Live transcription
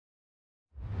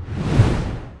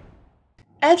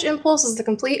Edge Impulse is the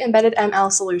complete embedded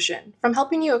ML solution, from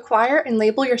helping you acquire and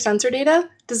label your sensor data,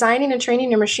 designing and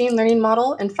training your machine learning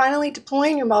model, and finally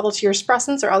deploying your model to your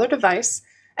Spresense or other device.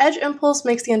 Edge Impulse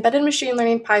makes the embedded machine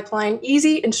learning pipeline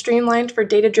easy and streamlined for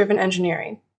data-driven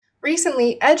engineering.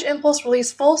 Recently, Edge Impulse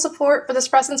released full support for the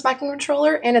Spresense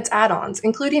microcontroller and its add-ons,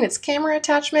 including its camera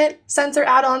attachment, sensor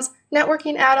add-ons,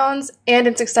 networking add-ons, and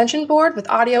its extension board with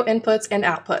audio inputs and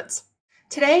outputs.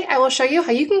 Today, I will show you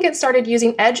how you can get started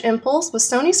using Edge Impulse with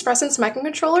Sony Spresense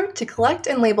microcontroller to collect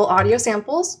and label audio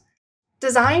samples,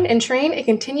 design and train a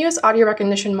continuous audio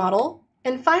recognition model,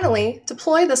 and finally,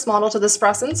 deploy this model to the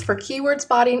Spresense for keyword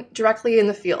spotting directly in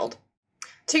the field.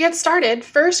 To get started,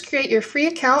 first create your free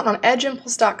account on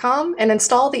edgeimpulse.com and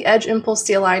install the Edge Impulse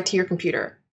CLI to your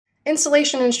computer.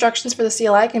 Installation instructions for the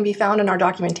CLI can be found in our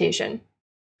documentation.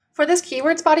 For this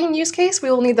keyword spotting use case, we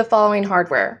will need the following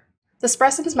hardware: the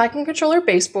Spresense microcontroller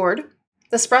baseboard,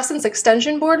 the Spresense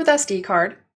extension board with SD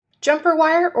card, jumper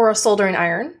wire or a soldering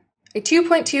iron, a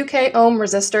 2.2K ohm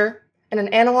resistor, and an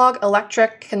analog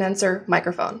electric condenser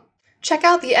microphone. Check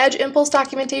out the Edge Impulse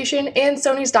documentation and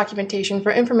Sony's documentation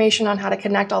for information on how to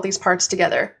connect all these parts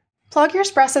together. Plug your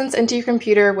Spresense into your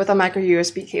computer with a micro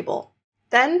USB cable.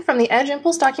 Then, from the Edge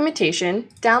Impulse documentation,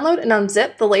 download and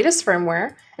unzip the latest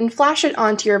firmware and flash it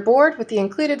onto your board with the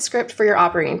included script for your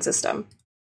operating system.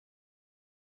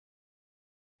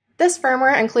 This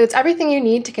firmware includes everything you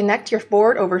need to connect your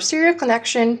board over serial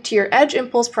connection to your Edge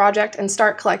Impulse project and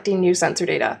start collecting new sensor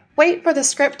data. Wait for the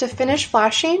script to finish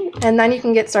flashing, and then you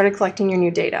can get started collecting your new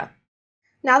data.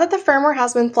 Now that the firmware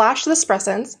has been flashed to the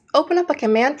Spresense, open up a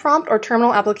command prompt or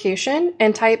terminal application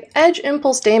and type Edge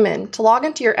Impulse daemon to log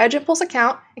into your Edge Impulse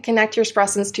account and connect your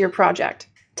Spresense to your project.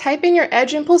 Type in your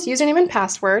Edge Impulse username and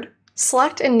password,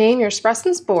 select and name your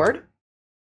Spresense board,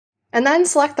 and then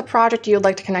select the project you would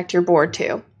like to connect your board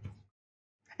to.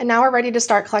 And now we're ready to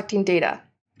start collecting data.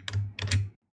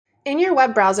 In your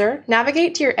web browser,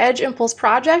 navigate to your Edge Impulse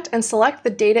project and select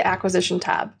the Data Acquisition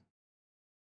tab.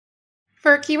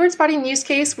 For a keyword spotting use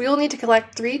case, we will need to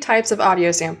collect 3 types of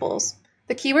audio samples: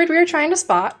 the keyword we are trying to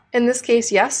spot, in this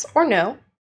case yes or no,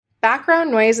 background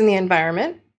noise in the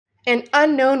environment, and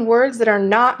unknown words that are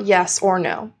not yes or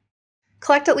no.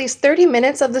 Collect at least 30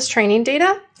 minutes of this training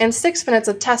data and 6 minutes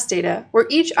of test data, where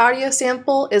each audio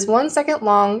sample is 1 second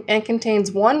long and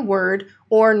contains 1 word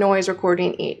or noise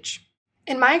recording each.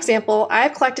 In my example, I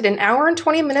have collected an hour and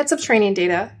 20 minutes of training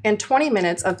data and 20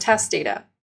 minutes of test data.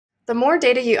 The more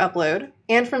data you upload,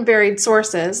 and from varied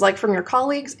sources, like from your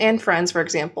colleagues and friends, for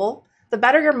example, the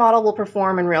better your model will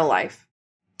perform in real life.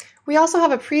 We also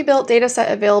have a pre-built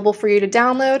dataset available for you to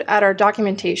download at our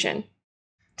documentation.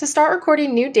 To start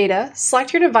recording new data,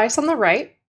 select your device on the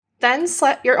right, then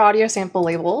select your audio sample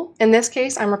label. In this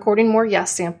case, I'm recording more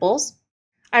yes samples.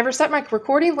 I've reset my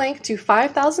recording length to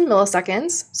 5,000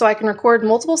 milliseconds, so I can record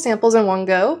multiple samples in one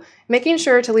go, making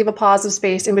sure to leave a pause of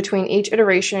space in between each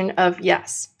iteration of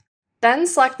yes. Then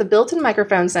select the built-in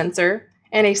microphone sensor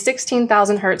and a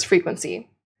 16,000 Hz frequency.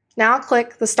 Now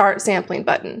click the Start Sampling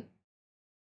button.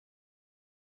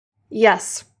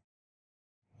 Yes.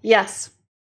 Yes.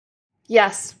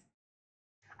 Yes.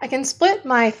 I can split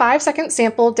my 5-second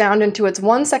sample down into its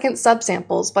 1-second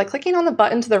subsamples by clicking on the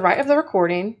button to the right of the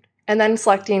recording and then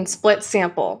selecting Split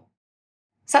Sample.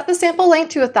 Set the sample length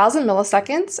to 1,000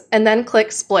 milliseconds and then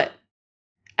click Split.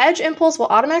 Edge Impulse will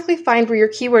automatically find where your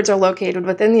keywords are located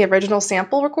within the original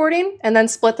sample recording and then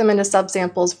split them into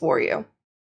subsamples for you.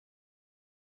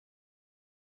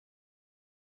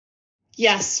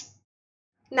 Yes.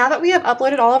 Now that we have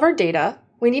uploaded all of our data,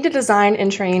 we need to design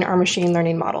and train our machine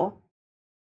learning model.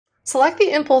 Select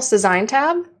the Impulse Design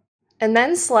tab, and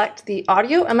then select the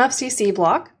Audio MFCC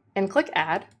block and click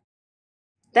Add.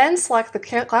 Then select the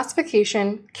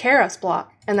Classification Keras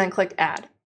block and then click Add.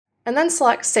 And then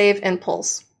select Save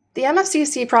Impulse. The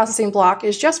MFCC processing block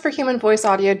is just for human voice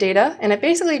audio data, and it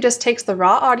basically just takes the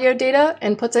raw audio data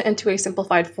and puts it into a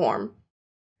simplified form.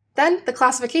 Then the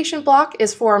Classification block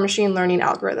is for our machine learning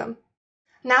algorithm.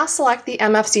 Now select the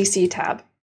MFCC tab.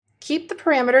 Keep the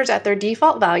parameters at their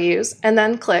default values, and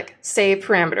then click Save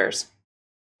Parameters.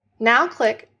 Now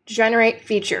click Generate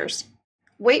Features.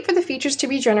 Wait for the features to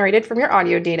be generated from your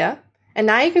audio data, and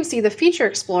now you can see the Feature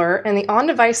Explorer and the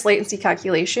on-device latency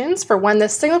calculations for when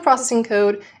this signal processing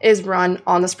code is run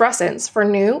on the Spresense for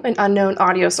new and unknown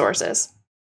audio sources.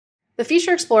 The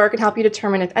Feature Explorer can help you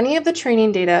determine if any of the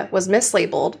training data was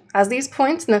mislabeled, as these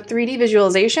points in the 3D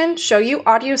visualization show you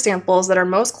audio samples that are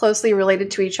most closely related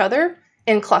to each other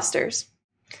in clusters.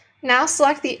 Now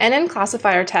select the NN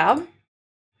Classifier tab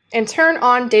and turn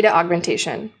on Data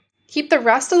Augmentation. Keep the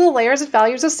rest of the layers and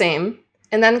values the same,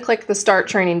 and then click the Start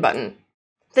Training button.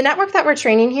 The network that we're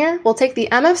training here will take the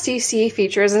MFCC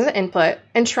features as an input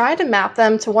and try to map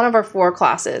them to one of our 4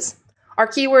 classes. Our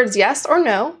keywords yes or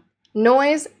no,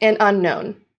 noise, and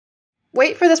unknown.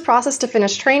 Wait for this process to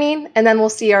finish training, and then we'll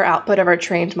see our output of our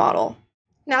trained model.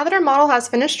 Now that our model has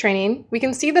finished training, we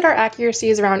can see that our accuracy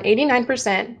is around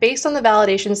 89% based on the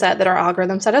validation set that our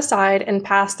algorithm set aside and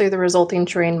passed through the resulting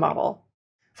trained model.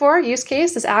 For our use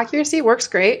case, this accuracy works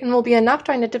great and will be enough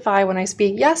to identify when I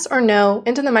speak yes or no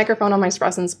into the microphone on my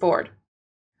Spresense board.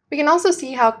 We can also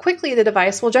see how quickly the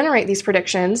device will generate these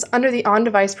predictions under the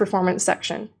on-device performance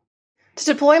section. To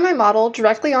deploy my model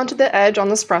directly onto the edge on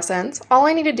the Spresense, all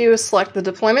I need to do is select the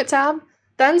Deployment tab,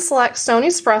 then select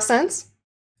Sony Spresense,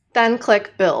 then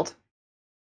click Build.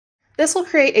 This will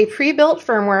create a pre-built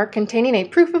firmware containing a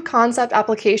proof of concept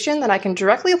application that I can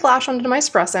directly flash onto my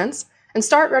Spresense and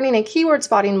start running a keyword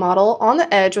spotting model on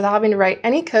the edge without having to write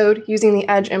any code using the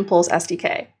Edge Impulse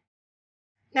SDK.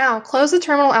 Now, close the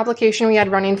terminal application we had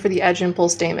running for the Edge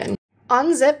Impulse daemon.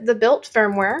 Unzip the built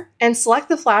firmware and select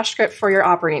the flash script for your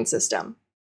operating system.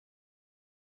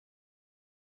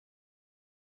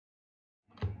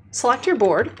 Select your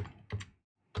board.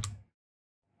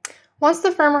 Once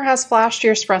the firmware has flashed to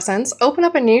your Spresense, open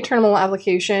up a new terminal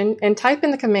application and type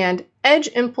in the command edge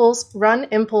impulse run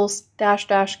impulse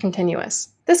 -- continuous.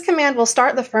 This command will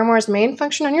start the firmware's main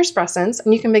function on your Spresense,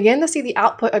 and you can begin to see the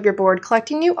output of your board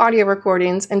collecting new audio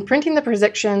recordings and printing the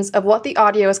predictions of what the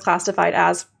audio is classified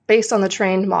as based on the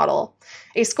trained model.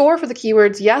 A score for the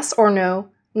keywords yes or no,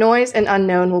 noise, and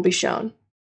unknown will be shown.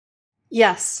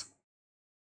 Yes.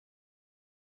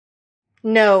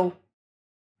 No.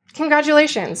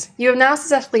 Congratulations! You have now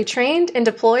successfully trained and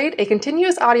deployed a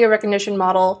continuous audio recognition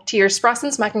model to your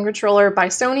Spresense microcontroller by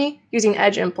Sony using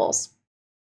Edge Impulse.